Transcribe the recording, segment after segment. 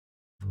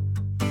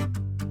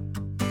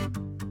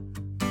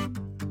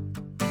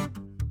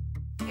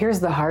Here's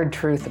the hard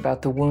truth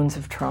about the wounds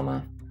of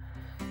trauma.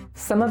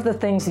 Some of the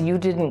things you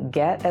didn't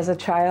get as a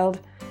child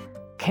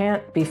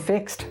can't be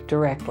fixed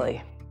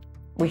directly.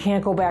 We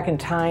can't go back in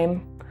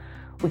time.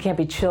 We can't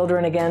be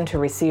children again to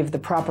receive the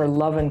proper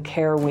love and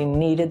care we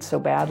needed so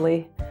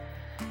badly.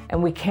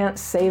 And we can't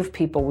save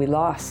people we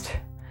lost.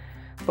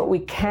 But we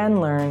can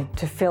learn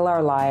to fill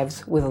our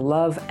lives with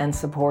love and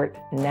support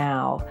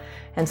now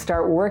and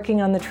start working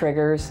on the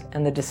triggers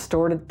and the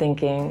distorted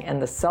thinking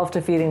and the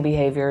self-defeating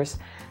behaviors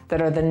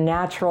that are the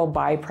natural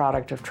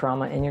byproduct of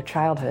trauma in your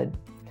childhood.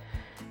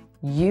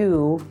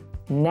 You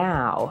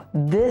now,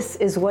 this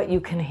is what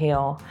you can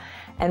heal.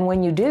 And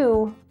when you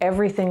do,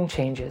 everything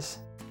changes.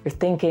 Your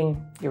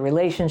thinking, your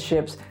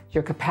relationships,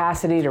 your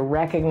capacity to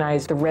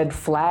recognize the red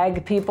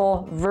flag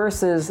people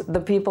versus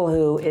the people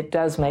who it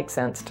does make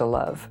sense to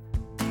love.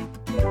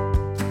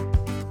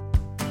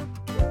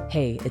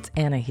 Hey, it's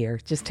Anna here,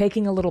 just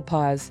taking a little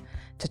pause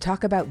to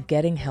talk about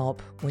getting help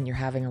when you're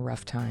having a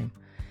rough time.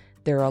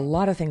 There are a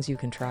lot of things you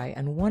can try,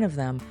 and one of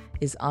them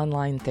is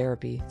online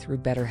therapy through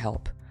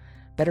BetterHelp.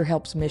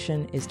 BetterHelp's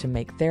mission is to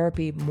make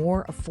therapy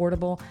more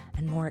affordable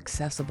and more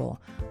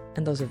accessible,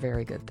 and those are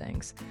very good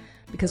things,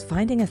 because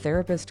finding a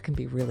therapist can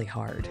be really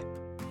hard.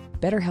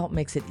 BetterHelp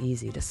makes it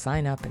easy to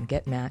sign up and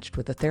get matched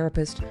with a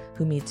therapist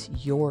who meets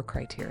your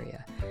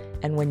criteria.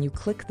 And when you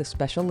click the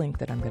special link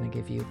that I'm going to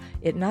give you,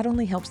 it not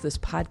only helps this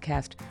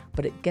podcast,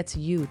 but it gets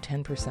you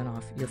 10%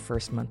 off your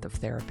first month of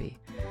therapy.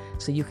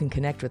 So you can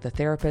connect with a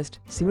therapist,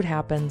 see what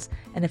happens,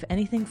 and if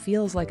anything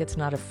feels like it's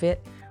not a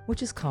fit,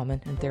 which is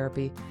common in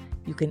therapy,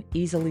 you can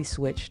easily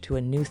switch to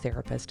a new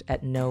therapist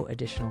at no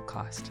additional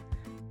cost.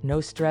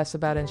 No stress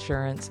about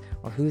insurance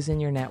or who's in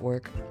your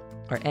network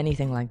or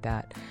anything like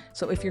that.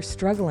 So if you're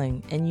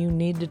struggling and you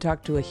need to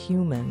talk to a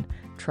human,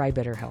 try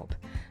BetterHelp.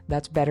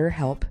 That's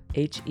BetterHelp,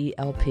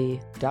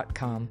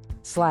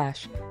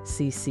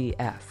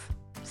 HELP.com/CCF.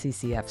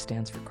 CCF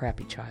stands for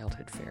Crappy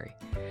Childhood Fairy.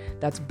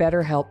 That's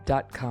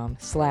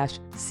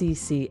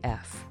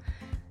BetterHelp.com/CCF.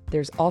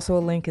 There's also a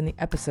link in the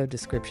episode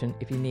description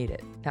if you need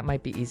it. That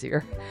might be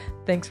easier.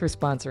 Thanks for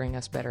sponsoring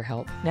us,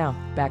 BetterHelp. Now,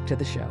 back to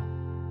the show.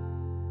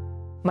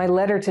 My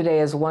letter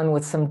today is one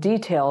with some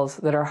details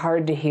that are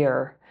hard to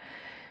hear.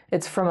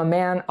 It's from a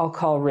man I'll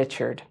call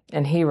Richard,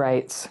 and he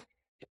writes,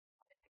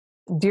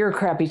 "Dear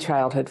Crappy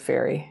Childhood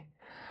Fairy,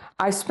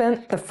 I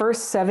spent the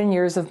first 7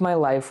 years of my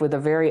life with a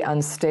very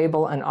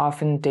unstable and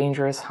often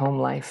dangerous home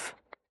life.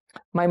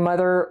 My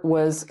mother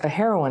was a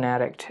heroin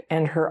addict,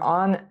 and her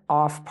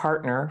on-off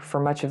partner for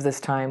much of this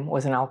time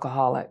was an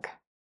alcoholic.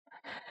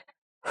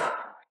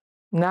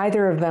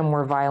 Neither of them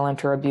were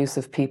violent or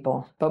abusive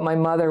people, but my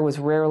mother was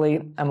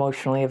rarely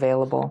emotionally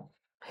available.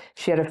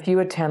 She had a few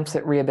attempts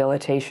at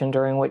rehabilitation,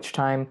 during which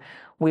time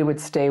we would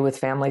stay with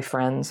family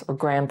friends or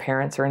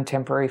grandparents or in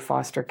temporary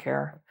foster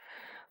care.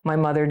 My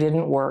mother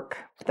didn't work.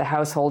 The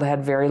household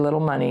had very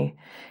little money,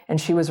 and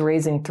she was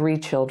raising 3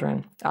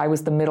 children. I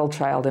was the middle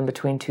child in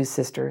between 2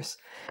 sisters,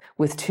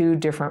 with 2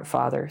 different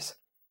fathers.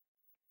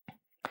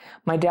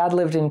 My dad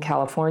lived in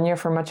California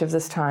for much of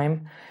this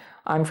time.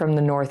 I'm from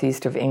the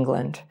northeast of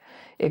England.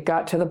 It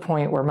got to the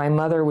point where my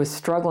mother was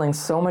struggling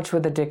so much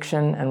with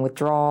addiction and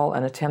withdrawal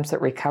and attempts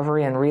at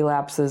recovery and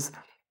relapses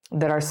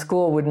that our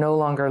school would no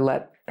longer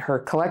let her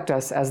collect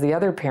us, as the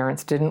other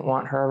parents didn't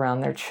want her around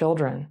their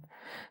children.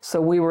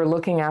 So we were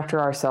looking after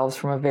ourselves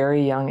from a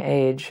very young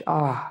age.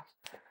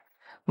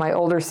 My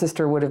older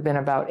sister would have been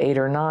about 8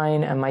 or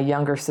 9, and my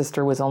younger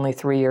sister was only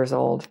 3 years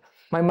old.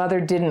 My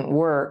mother didn't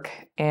work,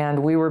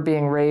 and we were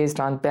being raised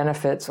on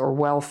benefits or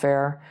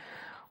welfare,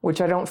 which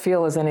I don't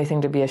feel is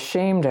anything to be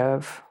ashamed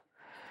of.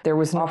 There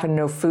was often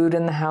no food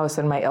in the house,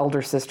 and my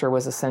elder sister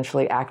was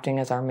essentially acting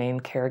as our main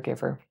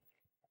caregiver.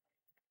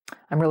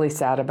 I'm really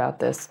sad about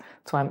this,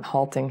 so I'm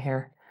halting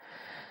here.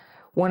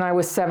 When I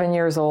was 7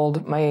 years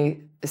old, my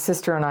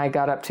sister and I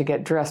got up to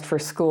get dressed for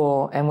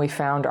school, and we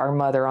found our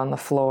mother on the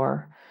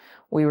floor.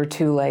 We were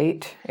too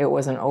late. It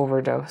was an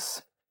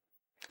overdose.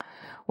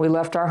 We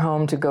left our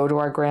home to go to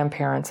our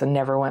grandparents and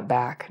never went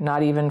back,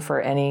 not even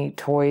for any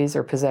toys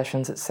or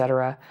possessions,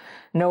 etc.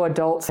 No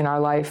adults in our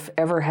life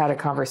ever had a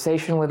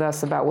conversation with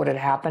us about what had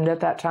happened at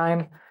that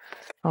time.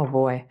 Oh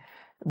boy,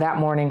 that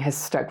morning has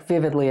stuck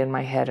vividly in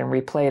my head and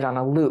replayed on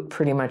a loop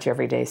pretty much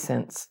every day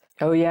since.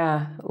 Oh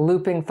yeah,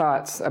 looping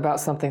thoughts about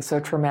something so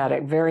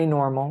traumatic, very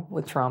normal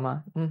with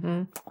trauma.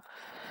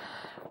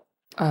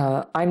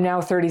 I'm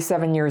now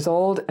 37 years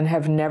old and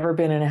have never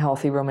been in a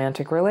healthy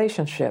romantic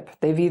relationship.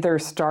 They've either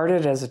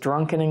started as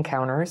drunken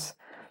encounters,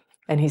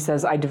 and he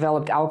says, I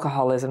developed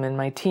alcoholism in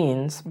my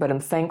teens, but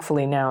am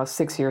thankfully now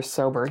 6 years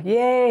sober.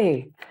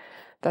 Yay!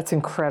 That's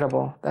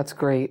incredible. That's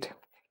great.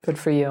 Good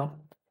for you.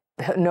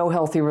 No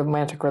healthy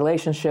romantic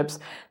relationships.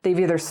 They've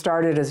either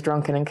started as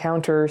drunken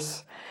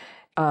encounters,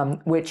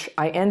 which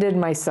I ended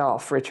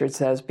myself, Richard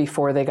says,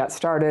 before they got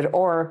started,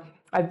 or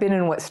I've been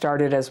in what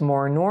started as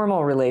more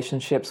normal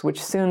relationships,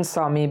 which soon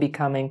saw me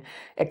becoming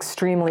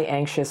extremely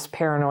anxious,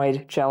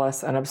 paranoid,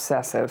 jealous, and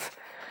obsessive.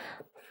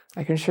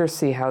 I can sure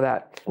see how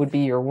that would be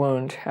your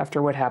wound after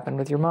what happened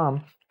with your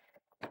mom.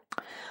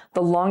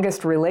 The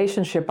longest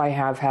relationship I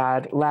have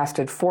had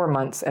lasted 4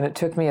 months, and it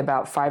took me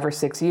about 5 or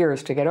 6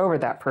 years to get over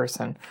that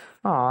person.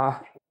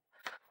 Aw,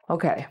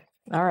 okay,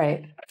 all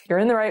right, you're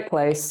in the right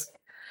place.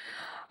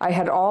 I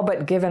had all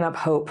but given up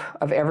hope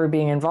of ever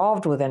being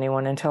involved with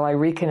anyone until I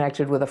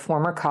reconnected with a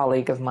former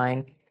colleague of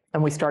mine,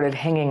 and we started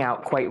hanging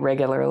out quite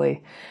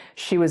regularly.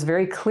 She was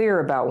very clear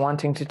about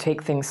wanting to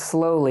take things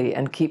slowly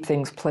and keep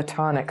things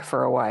platonic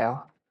for a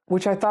while,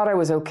 which I thought I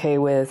was okay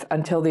with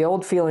until the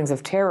old feelings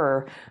of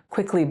terror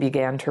quickly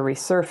began to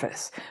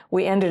resurface.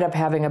 We ended up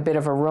having a bit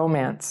of a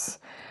romance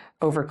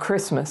over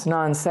Christmas,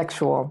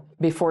 non-sexual,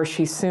 before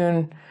she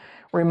soon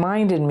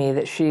reminded me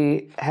that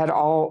she had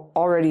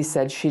already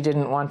said she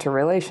didn't want a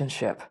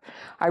relationship.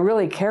 I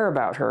really care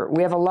about her.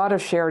 We have a lot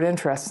of shared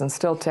interests and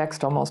still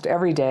text almost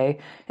every day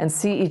and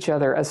see each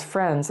other as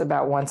friends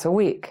about once a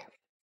week.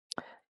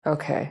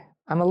 Okay,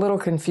 I'm a little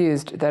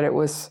confused that it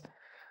was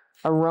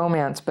a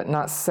romance but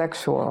not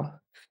sexual.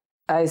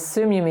 I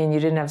assume you mean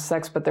you didn't have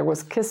sex but there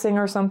was kissing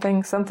or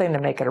something to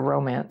make it a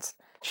romance.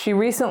 She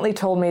recently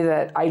told me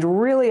that I'd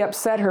really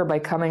upset her by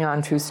coming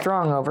on too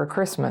strong over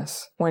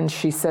Christmas when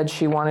she said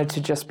she wanted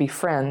to just be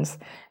friends,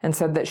 and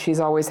said that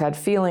she's always had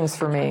feelings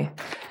for me.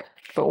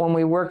 But when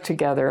we worked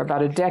together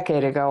about a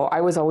decade ago,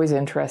 I was always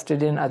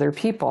interested in other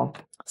people.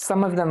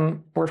 Some of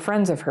them were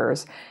friends of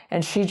hers,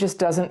 and she just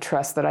doesn't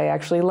trust that I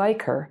actually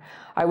like her.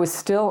 I was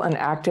still an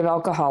active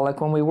alcoholic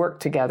when we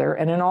worked together,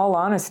 and in all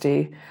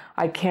honesty,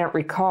 I can't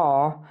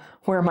recall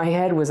where my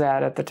head was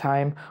at the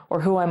time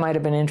or who I might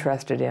have been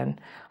interested in.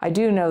 I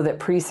do know that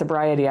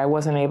pre-sobriety, I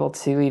wasn't able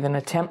to even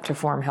attempt to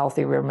form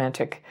healthy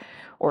romantic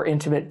or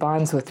intimate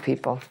bonds with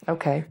people.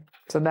 Okay,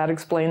 so that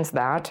explains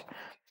that.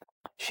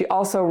 She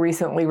also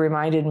recently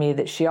reminded me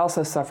that she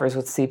also suffers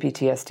with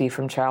CPTSD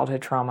from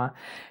childhood trauma.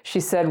 She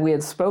said we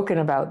had spoken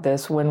about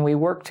this when we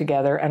worked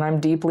together, and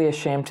I'm deeply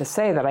ashamed to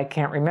say that I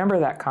can't remember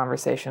that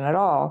conversation at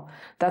all.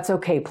 That's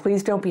okay.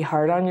 Please don't be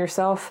hard on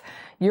yourself.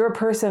 You're a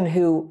person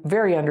who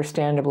very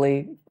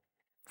understandably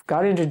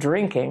got into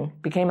drinking,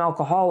 became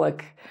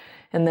alcoholic,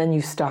 and then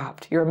you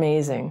stopped. You're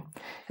amazing.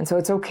 And so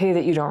it's okay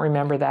that you don't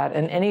remember that.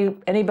 And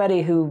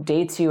anybody who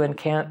dates you and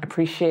can't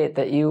appreciate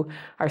that you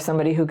are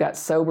somebody who got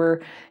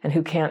sober and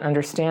who can't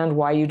understand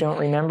why you don't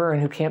remember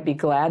and who can't be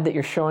glad that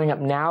you're showing up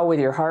now with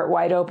your heart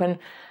wide open,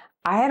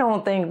 I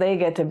don't think they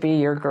get to be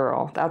your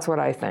girl. That's what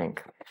I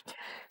think.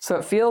 So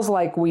it feels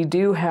like we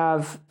do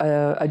have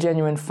a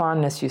genuine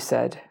fondness, you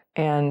said.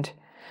 And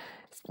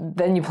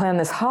then you plan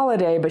this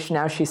holiday, but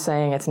now she's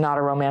saying it's not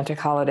a romantic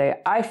holiday.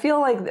 I feel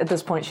like at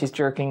this point she's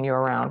jerking you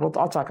around.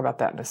 I'll talk about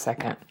that in a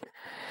second.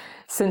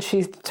 Since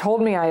she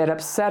told me I had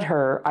upset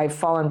her, I've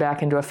fallen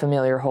back into a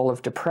familiar hole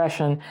of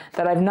depression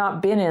that I've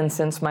not been in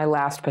since my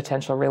last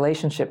potential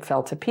relationship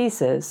fell to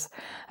pieces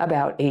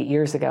about 8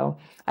 years ago.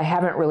 I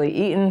haven't really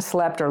eaten,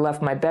 slept, or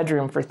left my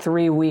bedroom for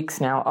 3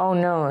 weeks now. Oh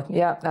no,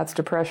 yeah, that's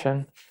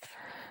depression.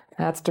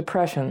 That's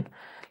depression.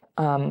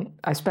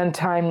 I spend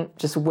time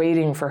just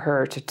waiting for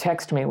her to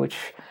text me, which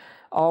she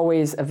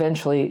always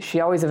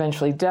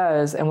eventually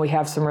does, and we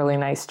have some really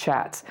nice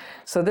chats.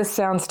 So this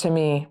sounds to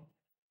me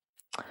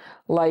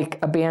like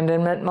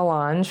abandonment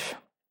melange,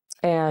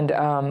 and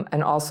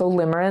also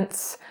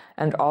limerence,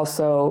 and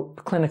also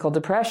clinical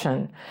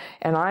depression.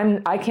 And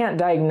I can't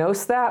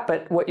diagnose that,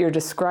 but what you're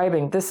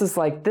describing, this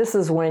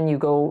is when you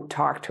go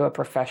talk to a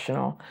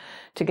professional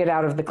to get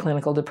out of the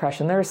clinical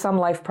depression. There are some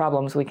life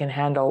problems we can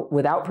handle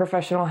without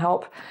professional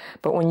help,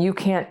 but when you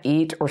can't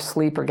eat or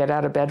sleep or get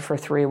out of bed for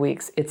 3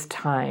 weeks, it's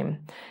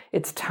time.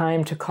 It's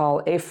time to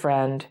call a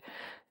friend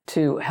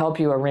to help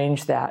you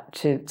arrange that,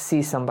 to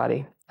see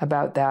somebody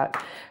about that.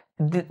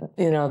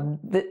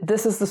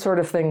 This is the sort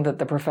of thing that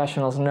the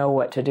professionals know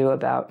what to do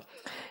about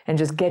and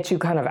just get you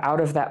kind of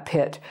out of that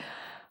pit.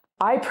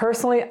 I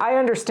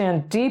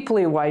understand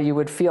deeply why you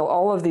would feel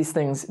all of these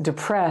things: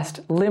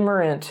 depressed,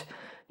 limerent,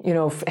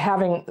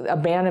 having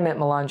abandonment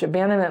melange.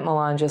 Abandonment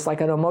melange is like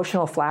an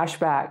emotional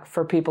flashback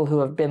for people who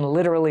have been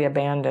literally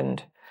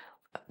abandoned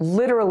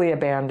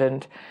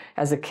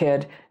as a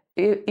kid.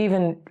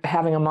 Even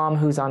having a mom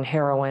who's on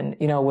heroin,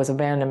 was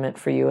abandonment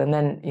for you. And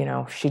then,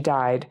 she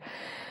died.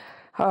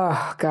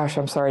 Oh, gosh,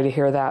 I'm sorry to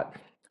hear that.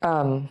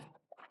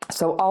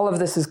 So all of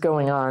this is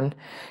going on,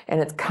 and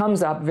it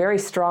comes up very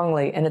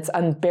strongly, and it's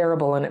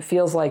unbearable, and it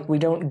feels like we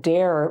don't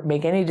dare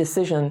make any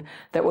decision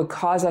that would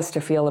cause us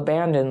to feel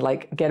abandoned,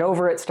 like get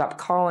over it, stop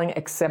calling,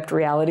 accept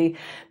reality,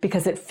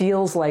 because it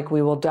feels like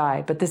we will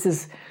die. But this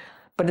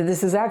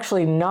is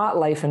actually not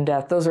life and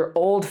death. Those are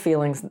old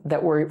feelings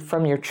that were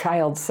from your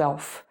child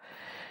self.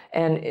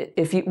 And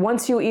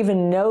once you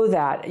even know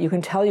that, you can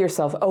tell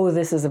yourself, oh,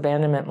 this is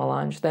abandonment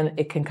melange, then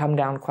it can come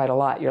down quite a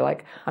lot. You're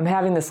like, I'm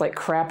having this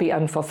crappy,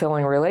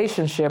 unfulfilling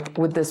relationship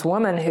with this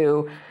woman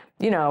who,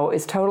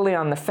 is totally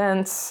on the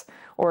fence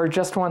or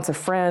just wants a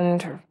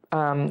friend,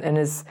 and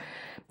is,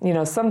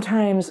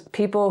 sometimes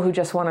people who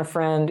just want a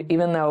friend,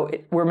 even though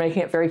we're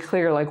making it very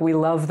clear, we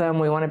love them,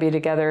 we want to be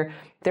together,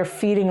 they're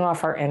feeding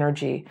off our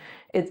energy.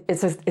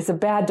 It's a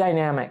bad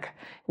dynamic.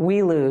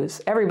 We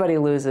lose. Everybody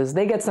loses.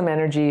 They get some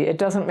energy. It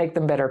doesn't make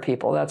them better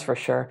people, that's for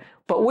sure.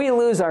 But we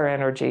lose our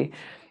energy.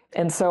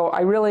 And so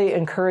I really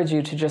encourage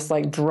you to just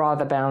like draw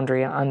the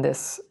boundary on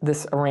this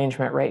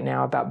arrangement right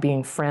now about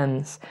being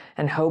friends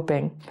and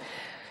hoping.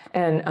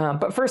 And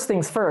but first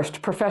things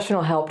first,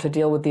 professional help to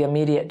deal with the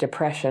immediate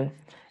depression,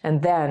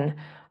 and then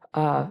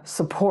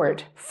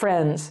support,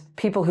 friends,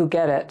 people who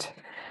get it.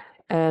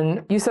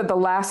 And you said the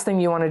last thing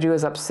you want to do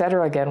is upset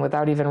her again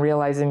without even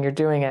realizing you're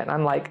doing it. And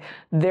I'm like,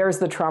 there's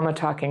the trauma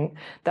talking.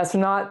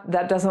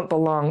 That doesn't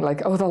belong.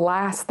 Like, oh, the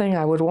last thing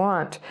I would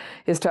want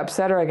is to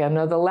upset her again.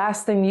 No, the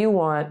last thing you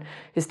want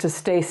is to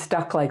stay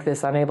stuck like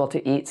this, unable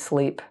to eat,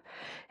 sleep,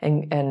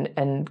 and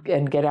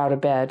get out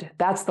of bed.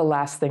 That's the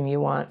last thing you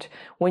want.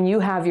 When you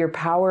have your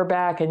power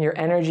back and your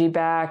energy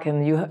back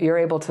and you're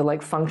able to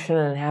like function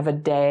and have a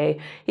day,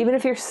 even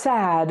if you're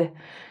sad,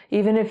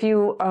 even if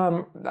you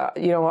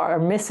are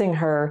missing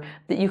her,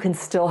 that you can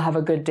still have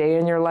a good day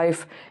in your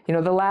life.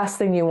 The last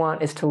thing you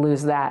want is to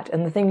lose that.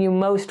 And the thing you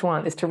most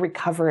want is to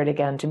recover it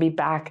again, to be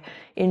back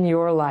in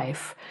your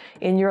life,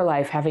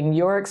 having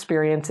your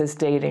experiences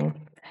dating.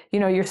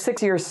 You're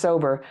 6 years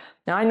sober.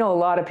 Now, I know a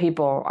lot of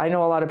people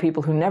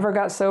who never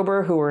got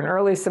sober, who were in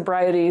early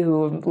sobriety,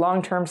 who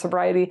long-term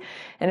sobriety.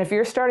 And if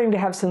you're starting to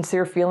have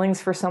sincere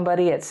feelings for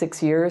somebody at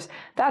 6 years,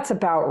 that's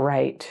about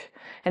right.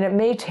 And it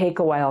may take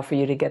a while for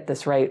you to get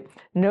this right.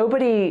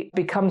 Nobody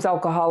becomes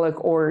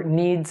alcoholic or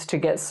needs to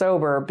get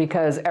sober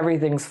because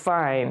everything's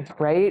fine,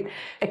 right?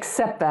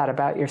 Accept that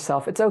about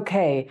yourself. It's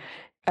okay.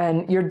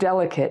 And you're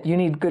delicate. You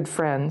need good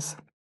friends.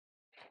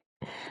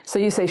 So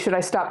you say, should I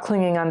stop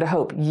clinging on to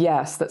hope?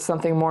 Yes, that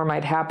something more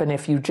might happen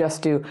if you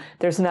just do.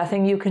 There's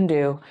nothing you can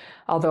do.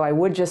 Although I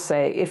would just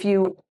say, if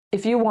you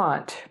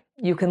want,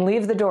 you can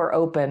leave the door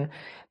open,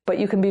 but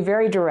you can be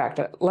very direct.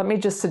 Let me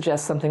just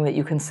suggest something that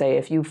you can say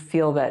if you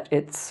feel that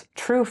it's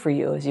true for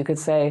you. Is you could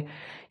say,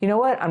 you know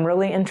what? I'm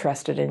really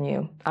interested in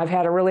you. I've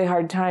had a really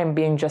hard time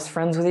being just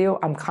friends with you.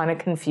 I'm kind of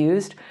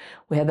confused.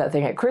 We had that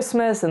thing at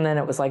Christmas and then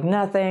it was like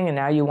nothing and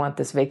now you want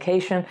this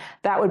vacation.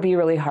 That would be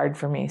really hard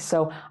for me.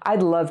 So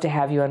I'd love to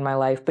have you in my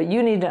life, but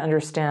you need to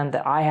understand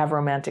that I have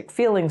romantic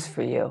feelings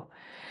for you.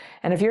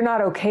 And if you're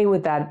not okay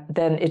with that,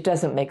 then it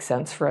doesn't make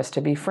sense for us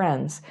to be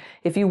friends.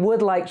 If you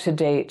would like to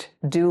date,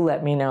 do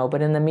let me know.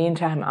 But in the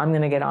meantime, I'm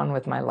going to get on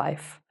with my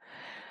life.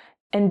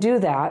 And do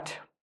that.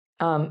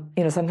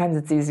 Sometimes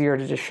it's easier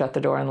to just shut the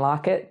door and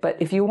lock it. But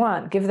if you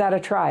want, give that a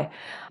try.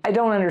 I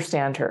don't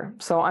understand her,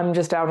 so I'm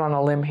just out on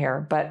a limb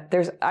here. But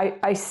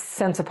I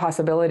sense a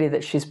possibility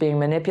that she's being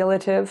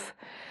manipulative.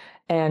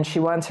 And she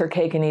wants her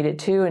cake and eat it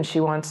too. And she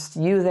wants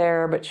you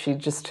there, but she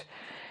just...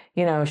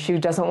 she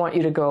doesn't want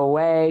you to go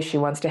away. She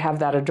wants to have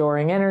that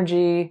adoring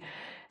energy.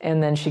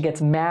 And then she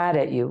gets mad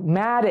at you,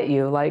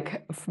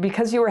 like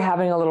because you were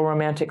having a little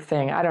romantic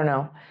thing. I don't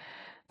know.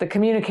 The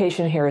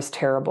communication here is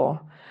terrible.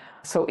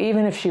 So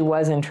even if she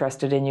was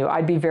interested in you,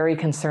 I'd be very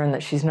concerned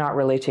that she's not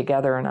really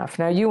together enough.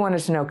 Now, you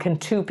wanted to know, can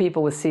two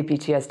people with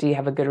CPTSD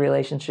have a good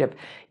relationship?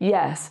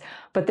 Yes,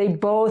 but they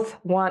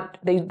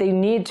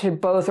need to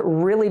both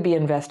really be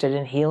invested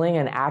in healing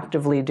and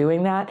actively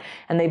doing that.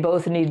 And they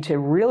both need to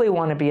really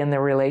want to be in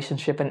their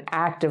relationship and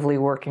actively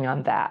working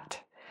on that.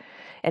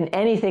 And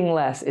anything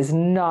less is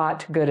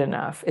not good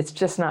enough. It's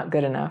just not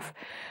good enough.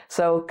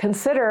 So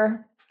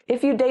consider,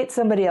 if you date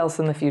somebody else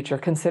in the future,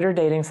 consider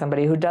dating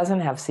somebody who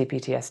doesn't have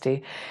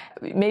CPTSD.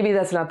 Maybe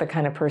that's not the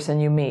kind of person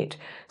you meet.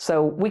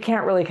 So we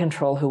can't really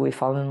control who we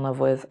fall in love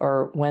with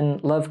or when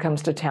love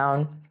comes to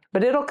town,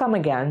 but it'll come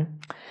again.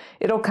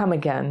 It'll come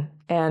again.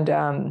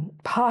 And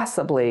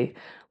possibly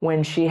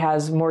when she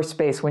has more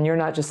space, when you're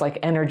not just like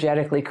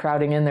energetically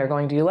crowding in there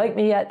going, do you like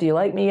me yet? Do you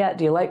like me yet?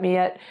 Do you like me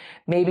yet?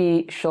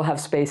 Maybe she'll have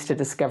space to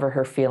discover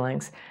her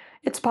feelings.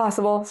 It's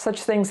possible.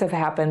 Such things have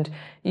happened.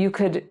 You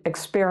could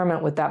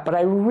experiment with that. But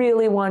I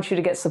really want you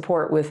to get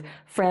support with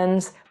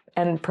friends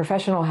and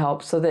professional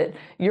help so that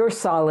you're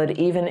solid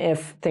even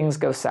if things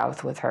go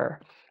south with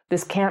her.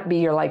 This can't be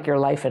your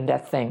life and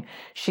death thing.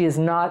 She is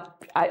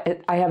not, I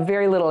have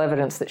very little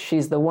evidence that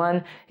she's the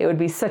one. It would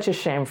be such a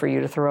shame for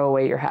you to throw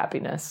away your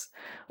happiness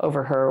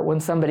over her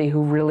when somebody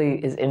who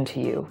really is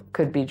into you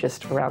could be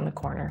just around the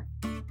corner.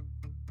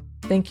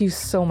 Thank you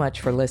so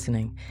much for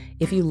listening.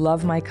 If you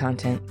love my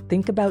content,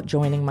 think about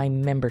joining my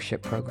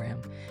membership program.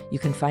 You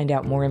can find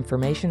out more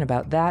information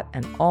about that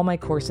and all my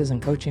courses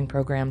and coaching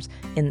programs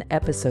in the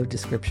episode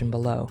description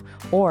below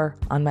or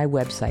on my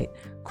website,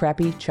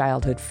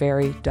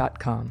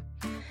 crappychildhoodfairy.com.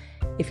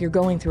 If you're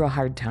going through a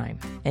hard time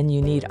and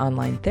you need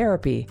online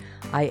therapy,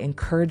 I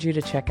encourage you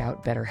to check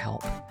out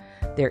BetterHelp.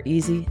 They're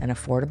easy and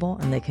affordable,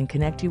 and they can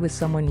connect you with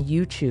someone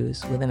you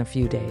choose within a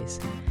few days.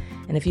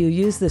 And if you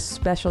use this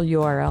special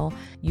URL,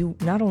 you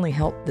not only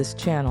help this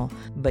channel,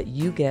 but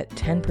you get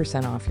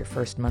 10% off your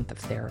first month of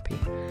therapy.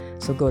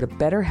 So go to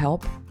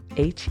BetterHelp,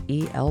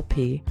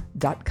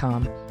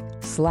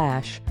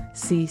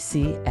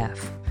 HELP.com/CCF,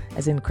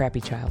 as in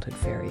Crappy Childhood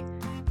Fairy.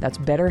 That's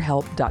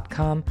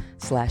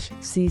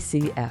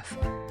betterhelp.com/CCF.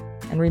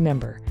 And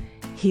remember,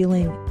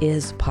 healing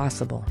is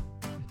possible.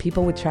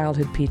 People with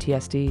childhood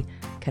PTSD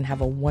can have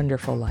a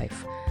wonderful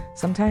life.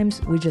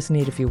 Sometimes we just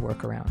need a few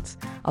workarounds.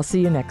 I'll see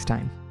you next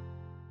time.